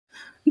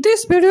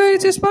This video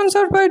is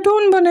sponsored by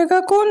Don बनेगा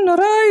कौन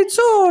नराई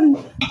John.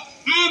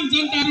 आम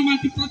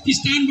जनताहरुमाथि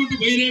प्रतिष्ठानबाट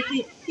भइरहेको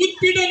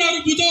उत्पीडनहरु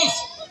बुझोस्,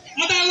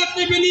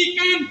 अदालतले पनि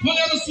कान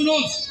खोलेर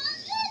सुनोस्।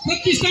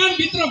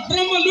 प्रतिष्ठानभित्र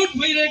ब्रह्मलुट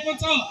भइरहेको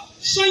छ,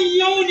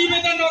 सयौं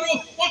निवेदनहरु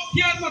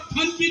अख्तियारमा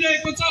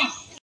थन्किरहेको छ।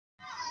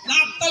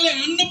 लाप्ताले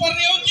हान्नु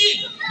पर्ने हो कि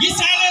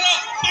घिसालेर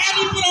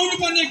पानी पुर्याउनु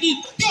पर्ने कि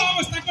त्यो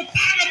अवस्थाको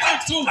तागत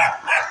राख्छौं।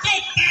 त्यो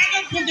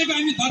तागत बोकेको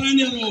हामी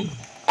धरानीहरु हौ।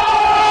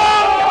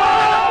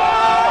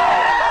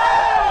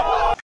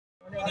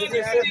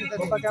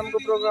 घोपा क्याम्पको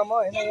प्रोग्राम हो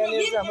हैन।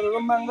 यहाँनिर चाहिँ हाम्रो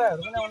रुममाङ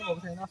भाइहरु पनि आउनु भएको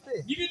छैन अस्ति।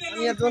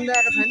 अनि यहाँ जोन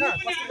आएको छैन।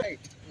 कस्तो भाइ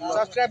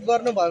सब्स्क्राइब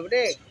गर्नु भयो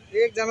भने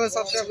एकजना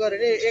सब्स्क्राइब गरे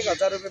नि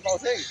 1000 रुपैयाँ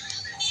पाउँछ है।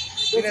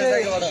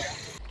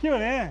 के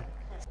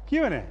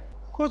भने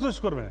कस्तो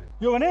स्कोर भने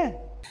यो भने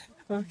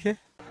ओके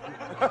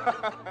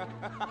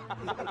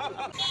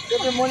त्यो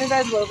चाहिँ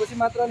मोनेटाइज भएपछि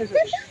मात्र नि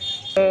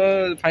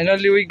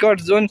फाइनली वी गट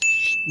जोन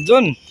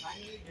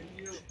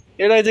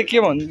यसलाई चाहिँ के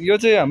भन्छ, यो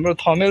चाहिँ हाम्रो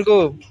थमेलको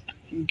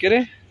के रे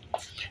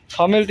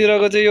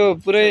थमेलतिरको चाहिँ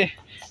यो पुरै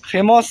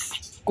फेमस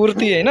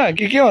कुर्ती हैन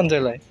के भन्छ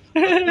यसलाई।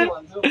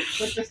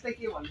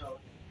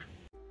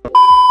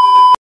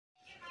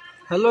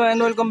 Hello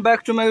and welcome back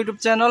to my YouTube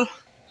channel.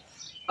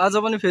 आज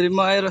पनि फेरि म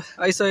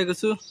आइसकेको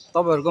छु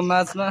तपाईहरुको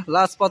माझमा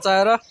लास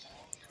पचाएर,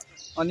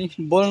 अनि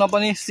बोल्न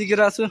पनि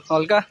सिकिरहेको छु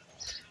हल्का।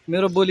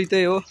 मेरो बोली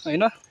त्यही हो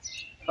हैन,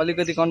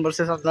 अलिकति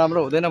कन्भर्सेसन राम्रो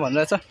हुँदैन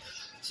भनिरहेछ।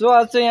 सो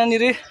आज चाहिँ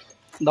यहाँनिर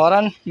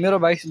धरान मेरो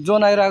भाइ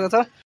जोन आइरहेको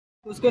छ,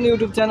 उसको नि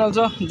युट्युब च्यानल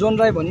छ जोन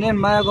राई भन्ने,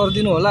 माया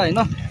गरिदिनु होला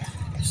हैन।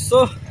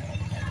 सो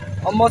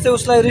अब म चाहिँ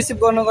उसलाई रिसिभ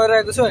गर्न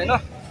गइरहेको छु हैन।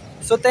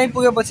 सो त्यहीँ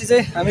पुगेपछि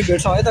चाहिँ हामी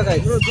भेट्छौँ है त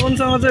गाइस।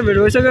 जोनसँग चाहिँ भेट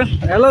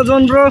भइसक्यो। Hello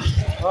John bro.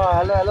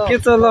 Hello hello के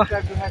छ ल?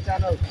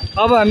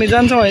 अब हामी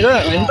जान्छौँ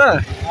हैन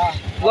त।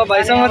 ल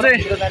भाइसँग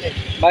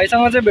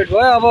चाहिँ भेट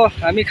भयो। अब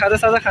हामी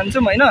खाजासाजा खान्छौँ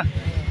हैन।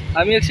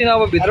 हामी एकछिन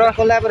अब भित्र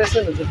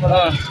कोलाबोरेसन हुन्छ ल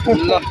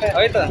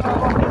है त।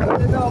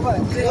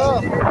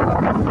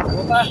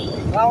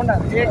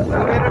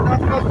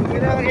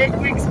 एक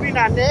विक स्पिन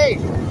हान्ने है।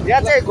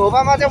 यहाँ चाहिँ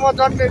घोपामा चाहिँ म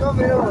जन्मेको,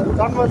 मेरो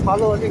जन्म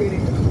थलो हो नि फेरि।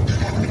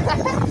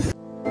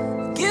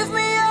 Give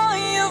me all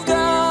you've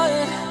got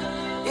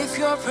if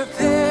you're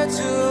prepared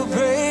to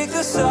break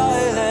the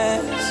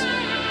silence.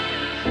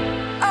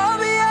 I'll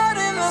be out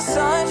in the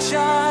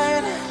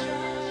sunshine,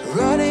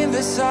 running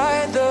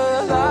beside the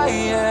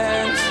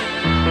lions.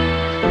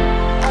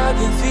 I've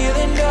been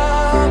feeling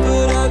down,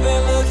 but I've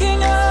been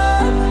looking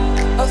up,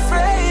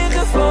 afraid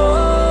to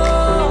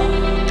fall.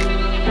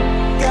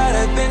 God,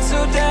 I've been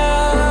so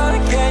down,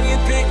 can you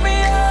pick me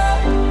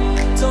up?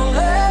 Don't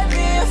let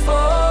me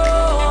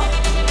fall.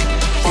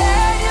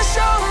 Can you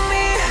show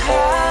me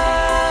how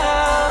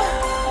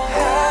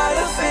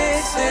to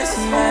fix this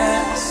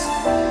mess?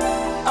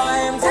 I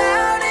am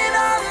down and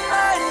on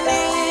my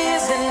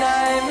knees and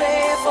I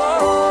may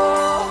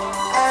fall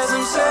as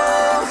I'm so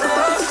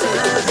close to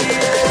the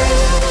edge.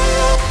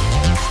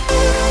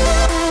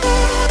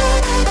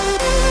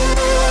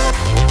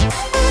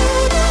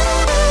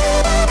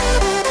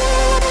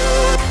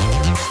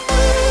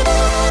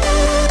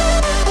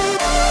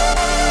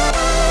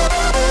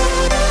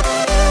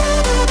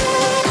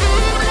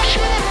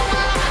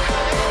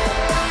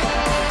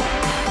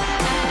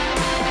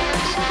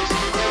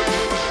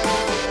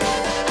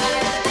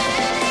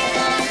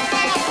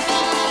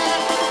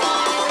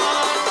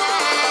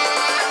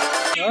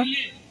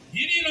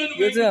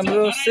 यो चाहिँ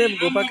हाम्रो safe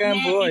Ghopa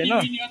camp हो हैन।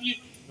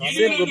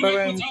 Safe Ghopa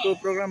क्याम्पको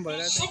programme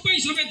भइरहेछ।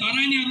 सबै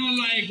धरानीहरुलाई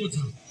लागेको छ।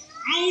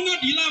 आउन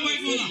ढिला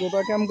भएको होला।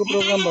 घोपा क्याम्पको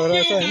प्रोग्राम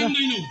भइरहेछ हैन।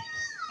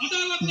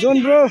 अदालतले जोन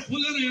ब्रो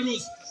खोलेर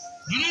हेरोस्।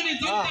 धरानी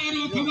जनताहरु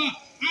अथवा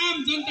आम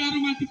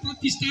जनताहरुमाथि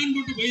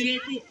प्रतिष्ठानबाट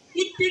भइरहेको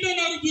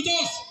उत्पीडनहरु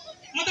बुझोस्,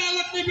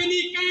 अदालतले पनि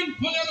कान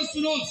खोलेर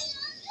सुनोस्।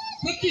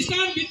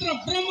 प्रतिष्ठानभित्र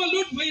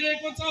ब्रह्मलुट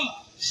भइरहेको छ,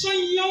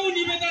 सयौं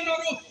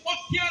निवेदनहरु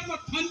अख्तियारमा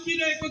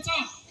थन्किरहेको छ।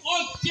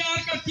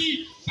 अख्तियारका ती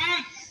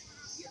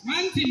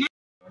मान्छे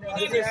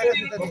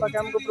घोपा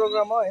क्याम्पको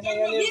प्रोग्राम हो हैन।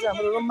 यहाँनिर चाहिँ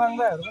हाम्रो रुममाङ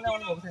भाइहरु पनि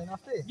आउनु भएको छैन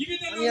अस्ति।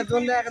 अनि यहाँ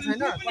जोन आएको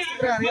छैन।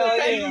 कस्तो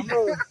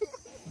हाम्रो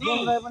जोन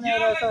भाइ पनि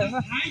आइरहेछ हैन।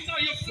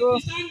 सो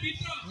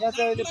यहाँ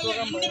चाहिँ अहिले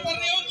प्रोग्राम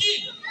पर्ने हो कि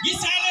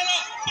घिसालेर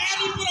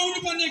पानी पुर्याउनु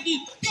पर्ने कि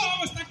त्यो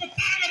अवस्थाको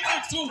तागत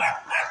राख्छौं।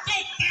 त्यो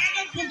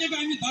तागत बोकेको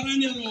हामी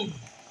धरानीहरु हौ।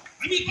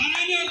 हामी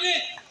धरानीहरुले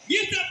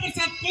गिरजा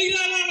प्रसाद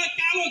कोइरालालाई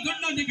कालो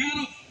झण्डा देखाएर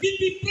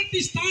बिपी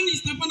प्रतिष्ठान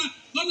स्थापना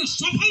गर्न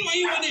सफल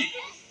भयो भने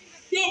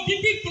यो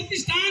बिपी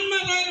प्रतिष्ठानमा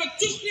रहेर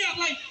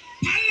चुस्नेहरुलाई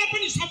फाल्न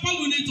पनि सफल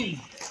हुनेछौँ।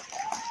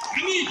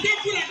 हामी त्यो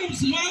कुराको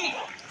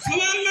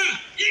सवालमा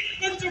एक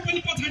कन्चो पनि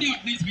पछाडी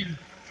हट्ने छैन।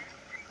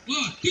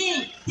 त्यो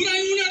कुरा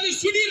उनीहरूले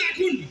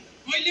सुनिराखुन्।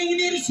 अहिले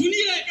उनीहरू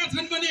सुनिरहेका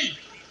छन् भने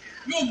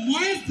यो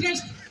महेश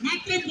श्रेष्ठ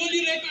मात्रै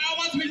बोलिरहेको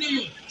आवाज होइन,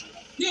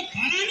 यो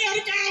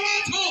धरानीहरुको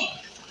आवाज हो।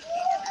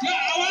 यो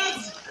आवाज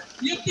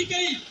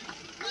यतिकै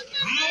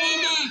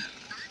हावामा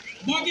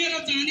बगेर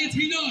जाने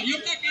छैन।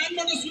 एउटा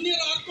कानबाट सुनेर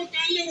अर्को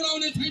कानले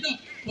उडाउने छैन।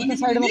 उता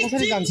साइडमा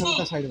कसरी जान्छ?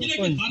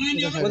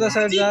 उता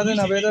साइड जाँदैन।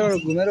 अब यताबाट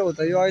घुमेर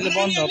उता यो अहिले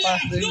बन्द छ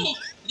 5 दिन।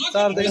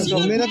 4 देखि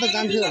घुमेर त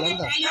जान्थ्यो होला नि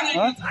त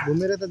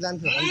घुमेर त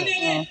जान्थ्यो होला नि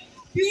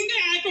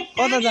त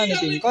कता जाने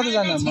तिमी कता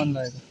जान मन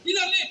लागेको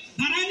यिनीहरूले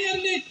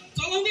धरानीहरूले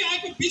चलाउँदै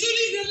आएको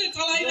बिजुलीहरूले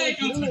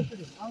चलाइरहेका छन्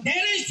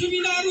धेरै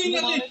सुविधाहरू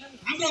यिनीहरूले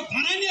हाम्रो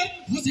धरानीहरू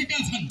खोजेका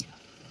छन्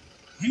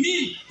हामी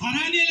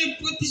धरानीले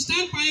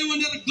प्रतिष्ठान पायौँ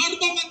भनेर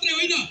गर्व मात्रै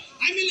होइन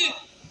हामीले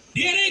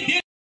धेरै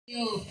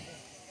यो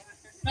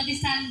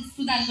प्रतिष्ठान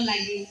सुधारको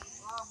लागि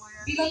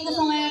विगतको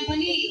समयमा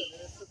पनि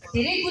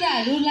धेरै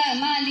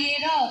कुराहरूमा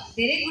लिएर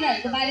धेरै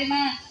कुराहरूको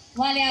बारेमा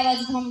उहाँले आवाज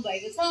उठाउनु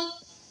भएको छ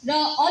र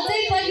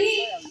अझै पनि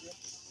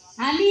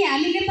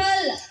हामी नेपाल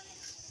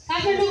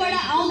काठमाडौँबाट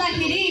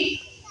आउँदाखेरि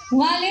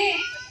उहाँले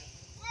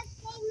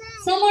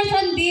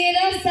समर्थन दिएर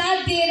साथ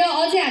दिएर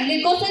अझै हामीले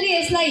कसरी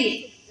यसलाई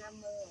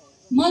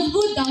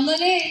मजबुत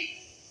ढङ्गले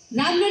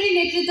राम्ररी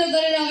नेतृत्व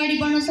गरेर अगाडि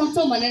बढ्न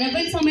सक्छौँ भनेर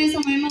पनि समय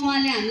समयमा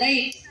उहाँले हामीलाई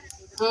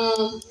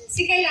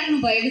सिकाइराख्नु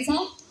भएको छ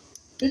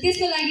र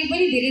त्यसको लागि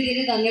पनि धेरै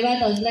धेरै धन्यवाद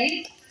हजुरलाई।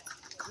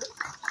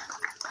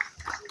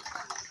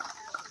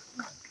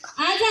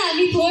 आज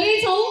हामी थोरै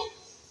छौँ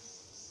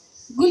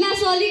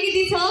गुनासो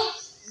अलिकति छ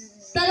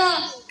तर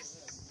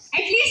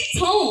एटलिस्ट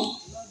छौँ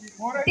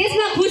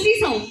त्यसमा खुसी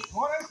छौँ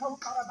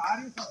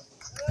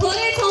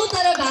थोरै छौँ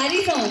तर भारी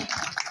छौँ।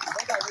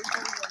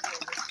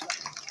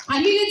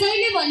 हामीले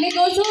जहिले भन्ने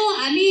गर्छौँ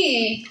हामी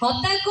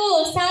हप्ताको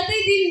 7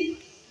 दिन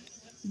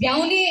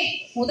भ्याउने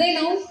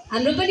हुँदैनौँ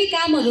हाम्रो पनि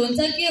कामहरू हुन्छ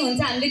के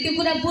हुन्छ हामीले त्यो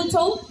कुरा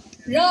बुझ्छौँ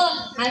र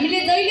हामीले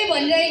जहिले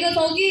भनिरहेका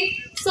छौँ कि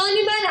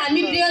शनिबार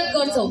हामी बृहत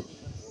गर्छौँ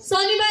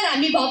शनिबार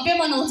हामी भव्य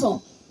मनाउँछौँ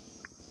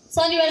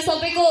शनिबार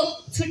सबैको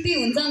छुट्टी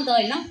हुन्छ नि त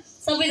होइन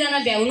सबैजना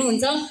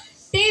भ्याउनुहुन्छ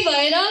त्यही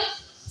भएर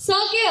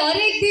सके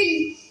हरेक दिन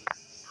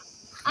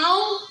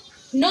आऊ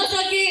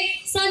नसके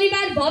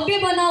शनिबार भव्य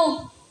बनाऊ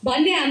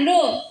भन्ने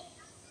हाम्रो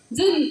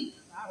जुन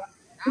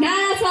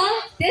नारा छ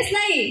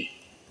त्यसलाई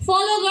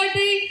फलो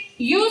गर्दै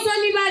यो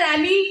शनिबार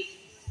हामी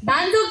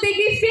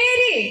भान्जोकदेखि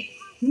फेरि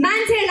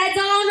मान्छेहरूलाई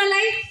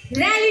जगाउनलाई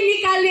र्याली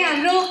निकाल्ने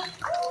हाम्रो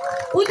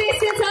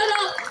उद्देश्य छ र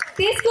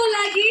त्यसको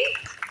लागि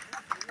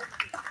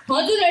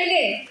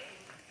हजुरहरूले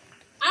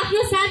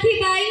आफ्नो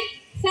साथीभाइ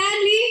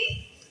फ्यामिली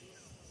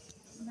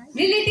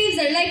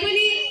रिलेटिभ्सहरूलाई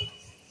पनि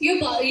यो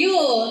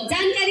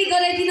जानकारी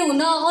गराइदिनु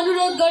हुन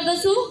अनुरोध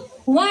गर्दछु।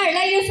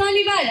 उहाँहरूलाई यो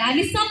शनिबार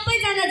हामी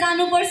सबैजना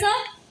जानुपर्छ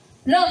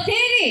र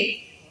फेरि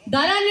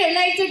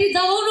धरानीहरूलाई एकचोटि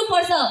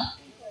जगाउनुपर्छ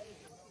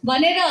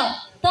भनेर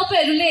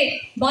तपाईँहरूले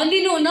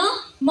भनिदिनु हुन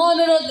म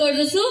अनुरोध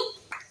गर्दछु।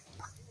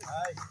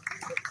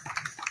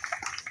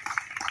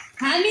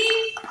 हामी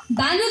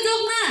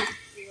भानुचोकमा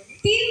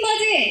 3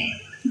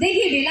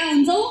 बजेदेखि भेला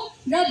हुन्छौँ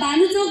र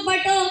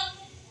भानुचोकबाट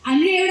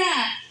हामीले एउटा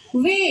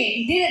वे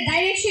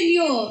डाइरेक्सन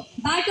यो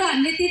बाटो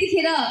हामीले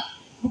त्यतिखेर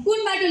कुन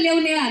बाटो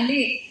ल्याउने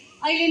हामीले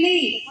अहिले नै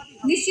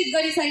निश्चित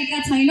गरिसकेका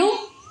छैनौँ।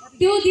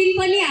 त्यो दिन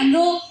पनि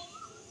हाम्रो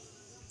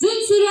जुन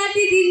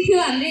सुरुवाती दिन थियो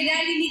हामीले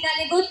र्याली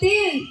निकालेको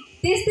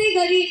त्यस्तै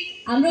गरी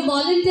हाम्रो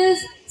भलन्टियर्स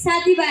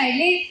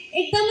साथीभाइहरूले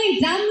एकदमै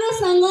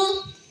राम्रोसँग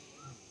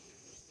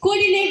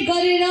कोअर्डिनेट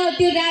गरेर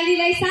त्यो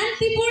र्यालीलाई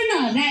शान्तिपूर्ण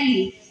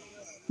र्याली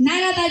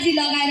नाराबाजी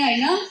लगाएर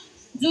होइन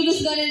जुलुस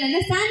गरेर होइन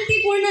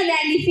शान्तिपूर्ण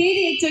र्याली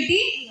फेरि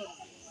एकचोटि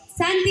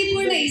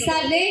शान्तिपूर्ण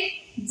हिसाबले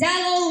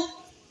जागौँ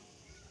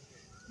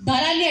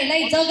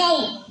धरानीहरूलाई जगाऊ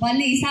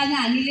भन्ने हिसाबले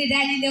हामीले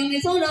र्याली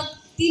ल्याउनेछौँ र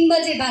 3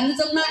 बजे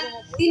भानुचोकमा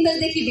 3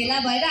 बजेदेखि भेला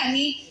भएर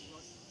हामी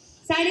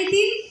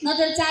 3:30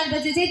 नत्र 4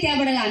 बजे चाहिँ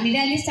त्यहाँबाट हामी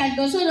र्याली स्टार्ट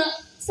गर्छौँ र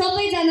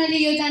सबैजनाले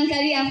यो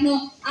जानकारी आफ्नो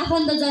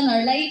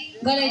आफन्तजनहरूलाई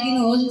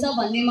गराइदिनुहुन्छ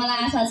भन्ने मलाई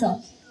आशा छ।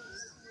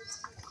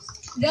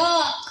 र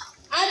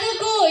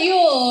आजको यो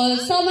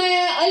समय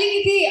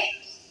अलिकति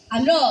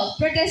हाम्रो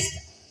प्रोटेस्ट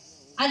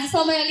आज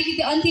समय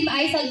अलिकति अन्तिम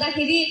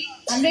आइसक्दाखेरि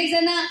हाम्रो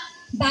एकजना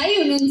भाइ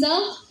हुनुहुन्छ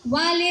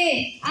उहाँले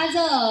आज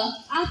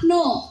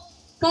आफ्नो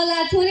कला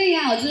थोरै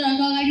यहाँ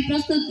हजुरहरूको अगाडि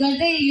प्रस्तुत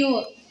गर्दै यो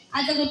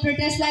आजको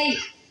प्रोटेस्टलाई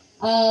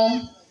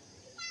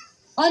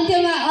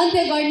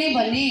अन्त्य गर्ने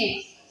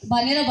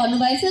भनेर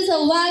भन्नुभएको छ।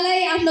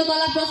 उहाँलाई आफ्नो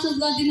कला प्रस्तुत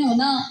गरिदिनु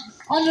हुन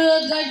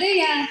अनुरोध गर्दै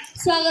यहाँ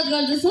स्वागत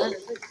गर्दछु।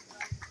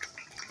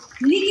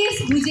 निकेश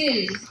भुजेल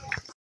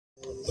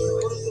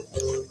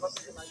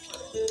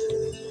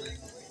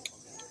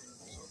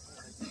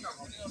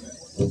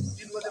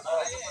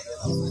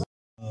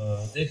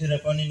देखेर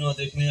पनि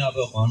नदेख्ने अब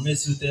घरमै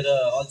सुतेर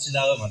अल्छी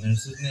लाग्यो भनेर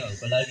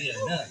सुत्नेहरूको लागि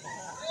होइन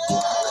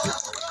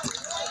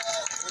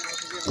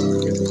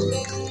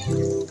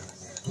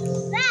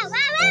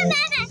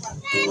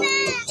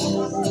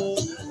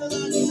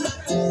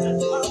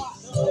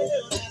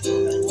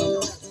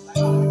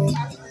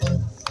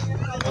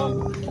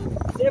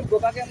सेफ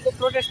घोपा क्याम्पको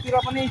प्रोटेस्टतिर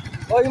पनि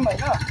गयौँ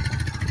होइन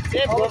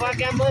सेफ घोपा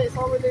क्याम्पमै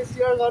सबैले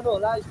सेयर गर्नु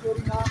होला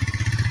स्टोरीमा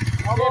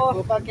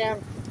घोपा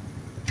क्याम्प।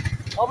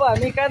 अब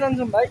हामी कहाँ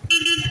जान्छौँ भाइ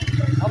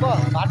अब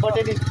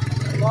भाटबटेनी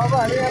अब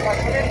हामी यहाँ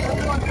भाटबटेनी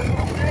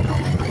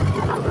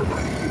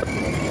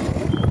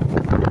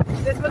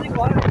त्यसपछि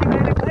घर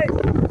कहिले भाइ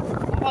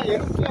अब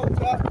हेरौँ के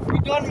हुन्छ। We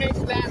don't make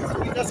plans,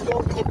 we just go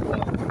with the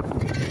flow.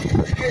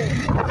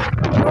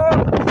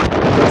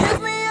 Give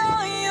me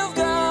all you've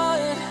got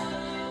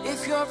if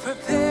you're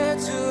prepared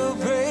to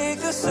break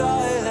the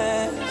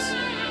silence.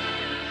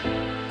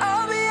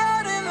 I'll be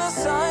out in the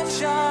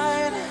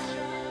sunshine,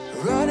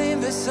 running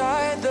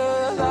beside the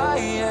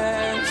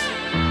lions.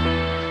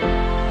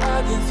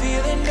 I've been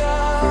feeling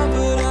down,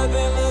 but I've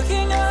been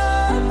looking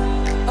up,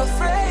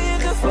 afraid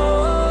to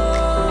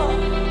fall.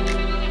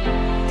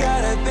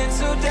 God, I've been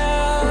so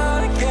down,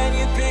 can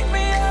you pick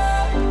me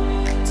up?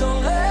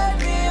 Don't let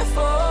me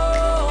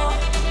fall.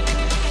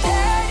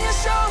 Can you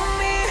show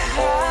me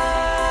how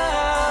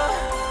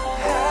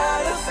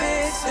to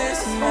fix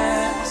this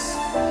mess?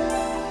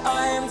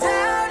 I am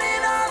down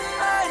and on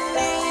my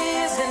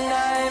knees and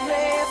I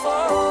may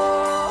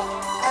fall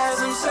as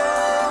I'm so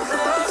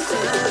close to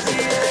the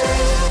edge.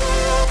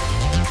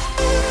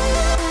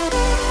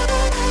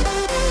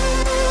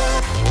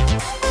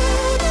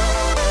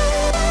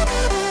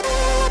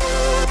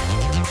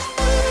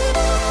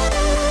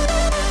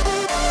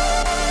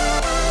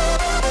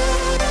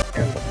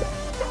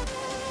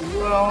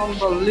 We're on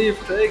the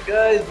lift. Hey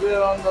guys,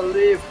 we're on the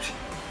lift.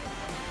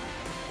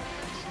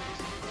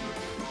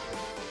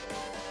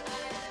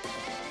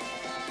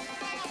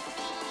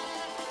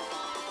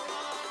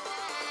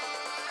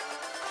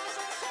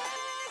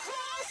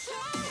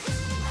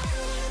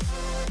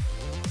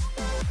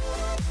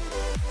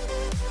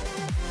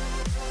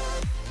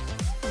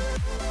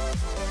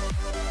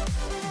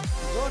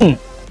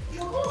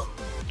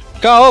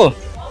 कहाँ हो?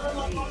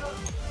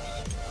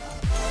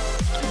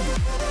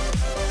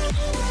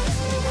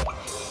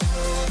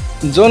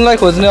 जोनलाई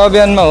खोज्ने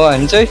अभियानमा हो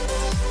हामी चाहिँ।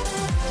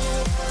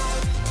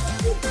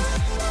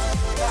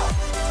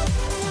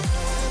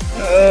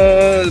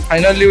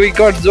 Finally we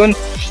got John.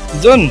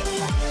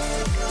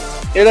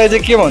 यसलाई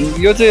चाहिँ के भन्छ,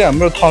 यो चाहिँ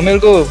हाम्रो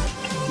थमेलको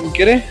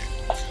के अरे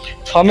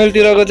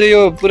थमेलतिरको चाहिँ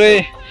यो पुरै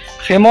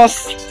फेमस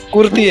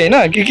कुर्ती हैन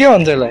के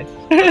भन्छ यसलाई?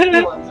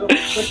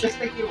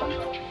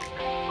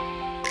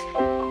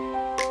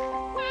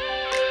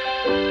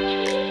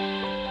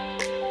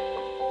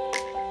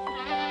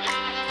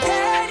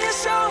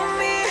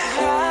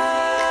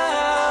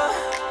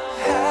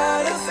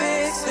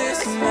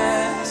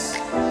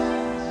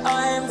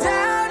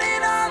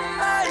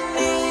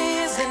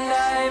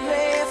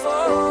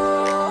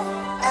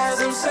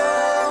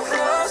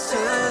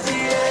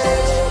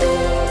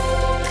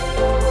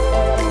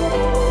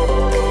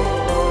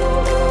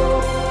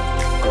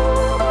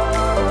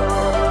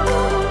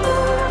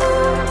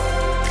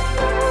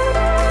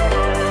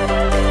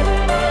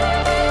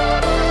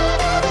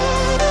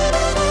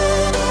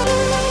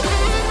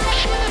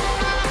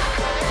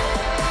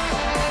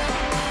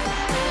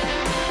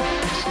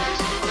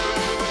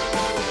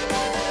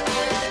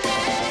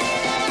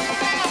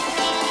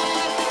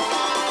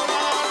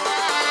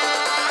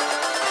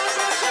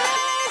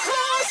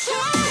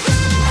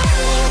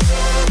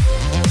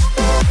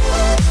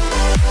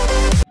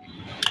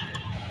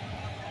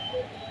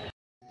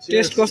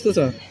 टेस्ट कस्तो छ?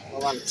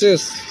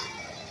 चेस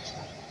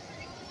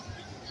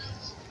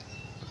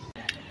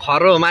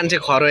खरो मान्छे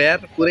खरो यार,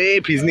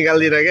 पुरै फिज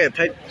निकाल्दिएर के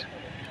थै।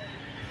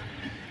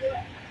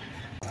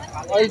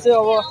 अहिले चाहिँ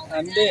अब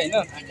हामीले हैन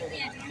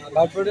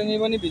भाटपटनी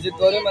पनि भिजिट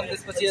गर्यौं अनि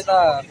त्यसपछि यता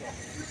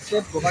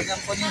सेफ घोपा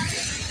क्याम्प पनि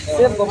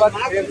सेफ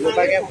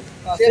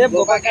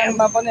घोपा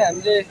क्याम्पमा पनि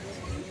हामीले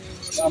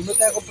हाम्रो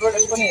त्यहाँको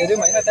प्रोडक्ट पनि हेर्यौं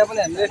हैन, त्यहाँ पनि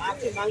हामीले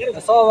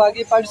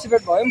सहभागी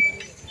पार्टिसिपेट भयौं।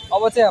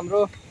 अब चाहिँ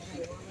हाम्रो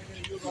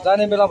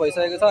जाने बेला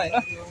भइसकेको छ हैन।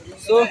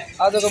 सो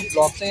आजको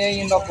भ्लग चाहिँ यही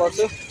एन्ड अफ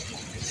गर्छु।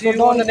 See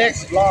you on the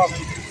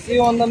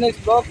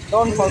next vlog.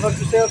 Don't forget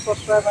to share,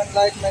 subscribe and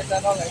like my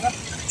channel हैन।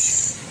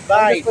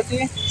 बाइ। त्यसपछि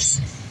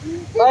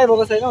बाइ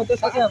भएको छैन,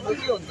 त्यसपछि हाम्रो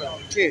के हुन्छ?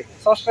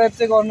 सब्स्क्राइब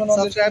चाहिँ गर्नु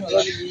नबिर्सनु। सब्स्क्राइब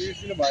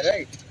गरिदिनु भयो है।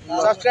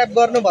 सब्स्क्राइब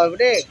गर्नु भयो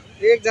भने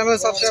एक जनाले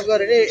सब्स्क्राइब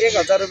गरे नि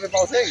 1000 रुपैयाँ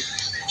पाउँछ है।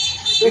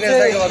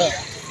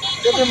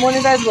 त्यो चाहिँ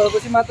मोनेटाइज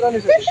भएपछि मात्र नि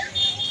फेरि।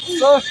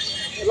 सो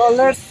ल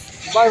let's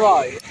bye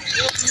bye.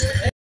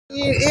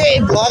 A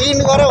vlogging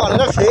गरे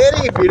भनेर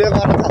फेरि भिडियो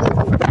गर्न थाल्यो।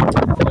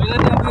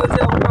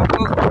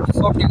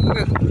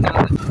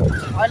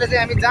 अहिले चाहिँ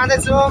हामी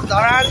जाँदैछौँ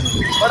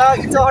धरानबाट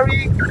इचहरी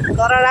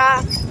तररा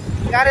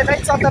गाडी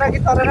चाहिँ चतरा कि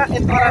तररा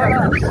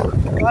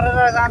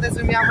तररा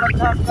जाँदैछौँ यहाँबाट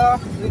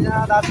टक्क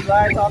दुईजना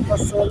दाजुभाइ टक्क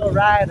सोलो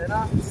राइड होइन।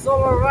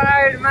 सोलो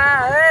राइडमा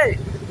है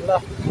ल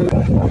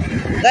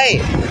दाइ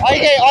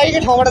अहिले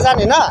ठाउँबाट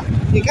जाने होइन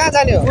कि कहाँ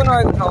जाने हो?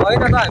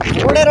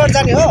 रोडे रोड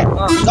जाने हो?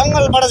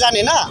 जङ्गलबाट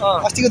जाने होइन?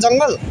 अस्तिको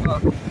जङ्गल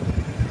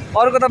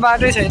अर्को त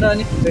बाटै छैन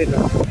नि।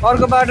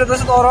 अर्को बाटो त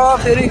तर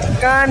फेरि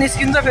कहाँ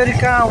निस्किन्छ फेरि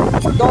कहाँ